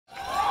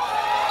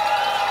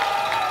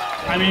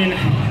I mean,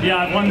 yeah,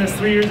 I've won this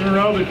 3 years in a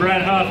row, but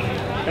Brad Huff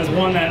has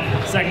won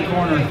that second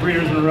corner 3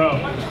 years in a row.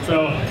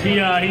 So he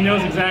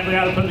knows exactly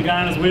how to put the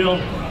guy on his wheel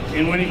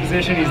in winning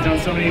position. He's done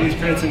so many of these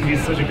crits, and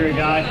he's such a great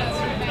guy.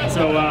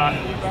 So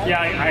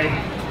yeah,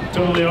 I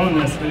totally own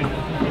this.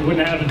 It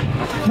wouldn't happen.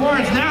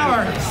 Florence, now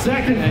our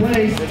second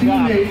place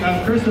teammate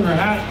of Christopher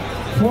Hatt.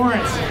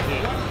 Florence,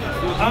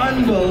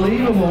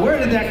 unbelievable. Where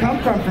did that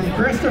come from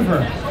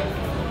Christopher?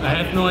 I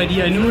have no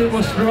idea. I knew it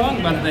was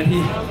strong, but then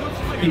he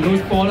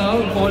goes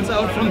balls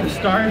out from the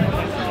start.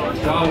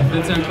 Wow,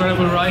 that's an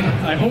incredible ride.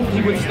 I hope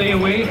he would stay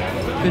away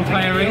the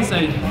entire race.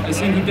 I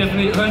think he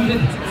definitely earned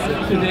it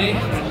today.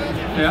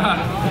 Yeah,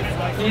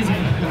 he's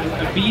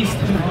a beast.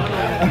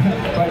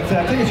 But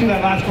take us through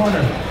that last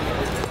corner.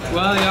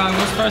 Well, yeah, I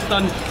was first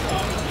on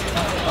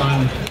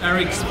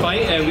Eric's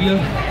wheel,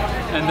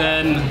 and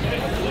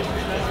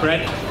then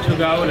Brett took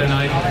out, and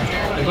I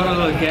got a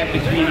little gap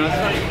between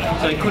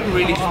us, so I couldn't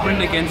really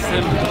sprint against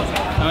him.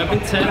 I'm a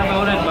bit sad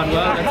about it, but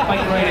well, that's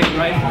bike riding,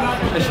 right?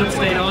 I should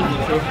stay on.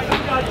 So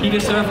he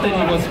deserved it,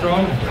 he was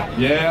strong.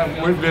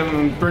 Yeah, we've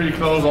been pretty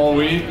close all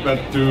week,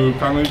 but to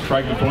finally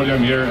crack the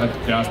podium here at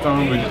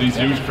Gastown with these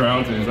huge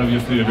crowds is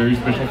obviously a very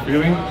special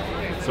feeling.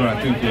 So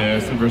I think, yeah,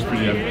 Silver's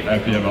pretty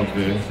happy about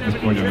this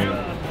podium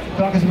here.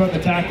 Talk us about the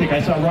tactic.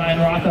 I saw Ryan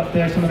Roth up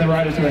there, some of the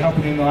riders who were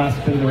helping in the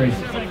last bit of the race.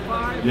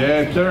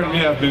 Yeah, Claire and me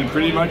have been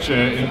pretty much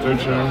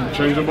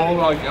interchangeable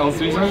like all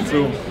season,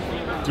 so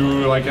to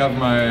like have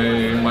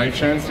my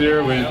chance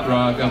here with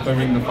Roth helping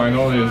me in the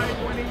final is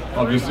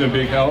obviously a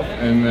big help,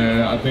 and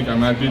I think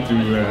I'm happy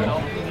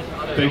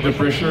to take the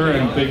pressure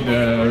and take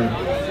the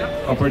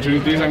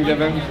opportunities I'm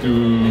given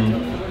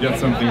to get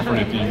something for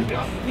the team.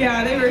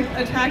 Yeah, they were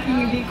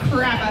attacking the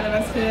crap out of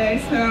us today,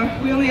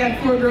 so we only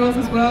had 4 girls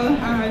as well.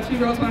 2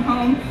 girls went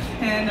home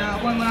and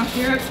 1 went off to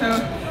Europe, so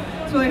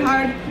it's really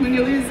hard when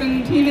you're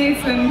losing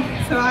teammates, and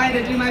so I had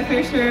to do my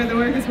fair share of the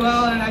work as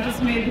well, and I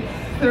just made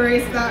the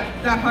race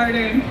that harder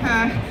and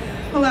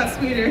a lot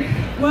sweeter.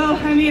 Well,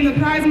 I mean, the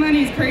prize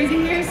money is crazy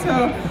here,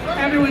 so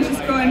everyone's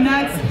just going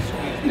nuts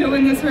to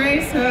win this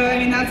race. So I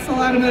mean, that's a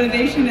lot of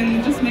motivation, and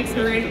it just makes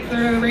the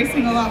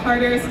racing a lot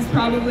harder. This is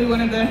probably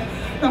one of the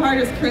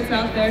hardest crits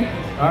out there.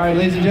 All right,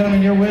 ladies and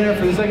gentlemen, your winner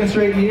for the second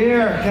straight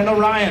year, Kendall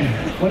Ryan.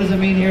 What does it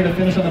mean here to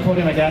finish on the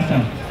podium at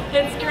Gastown?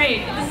 It's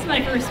great. This is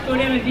my first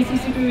podium at BC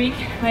Super Week.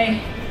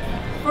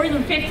 For the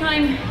 5th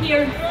time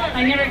here,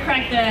 I never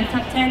cracked the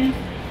top 10,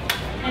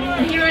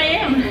 and here I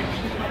am.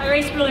 I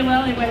raced really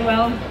well, it went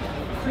well,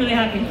 really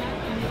happy.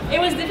 It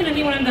was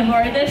definitely one of the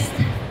hardest.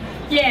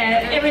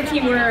 Yeah, every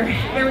team were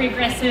very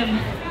aggressive,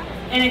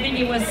 and I think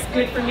it was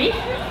good for me.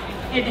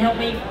 It helped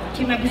me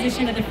keep my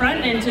position at the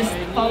front and just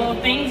follow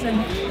things, and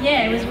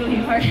yeah, it was really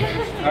hard.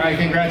 All right,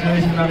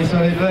 congratulations,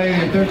 Marisol,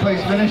 your 3rd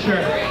place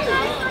finisher.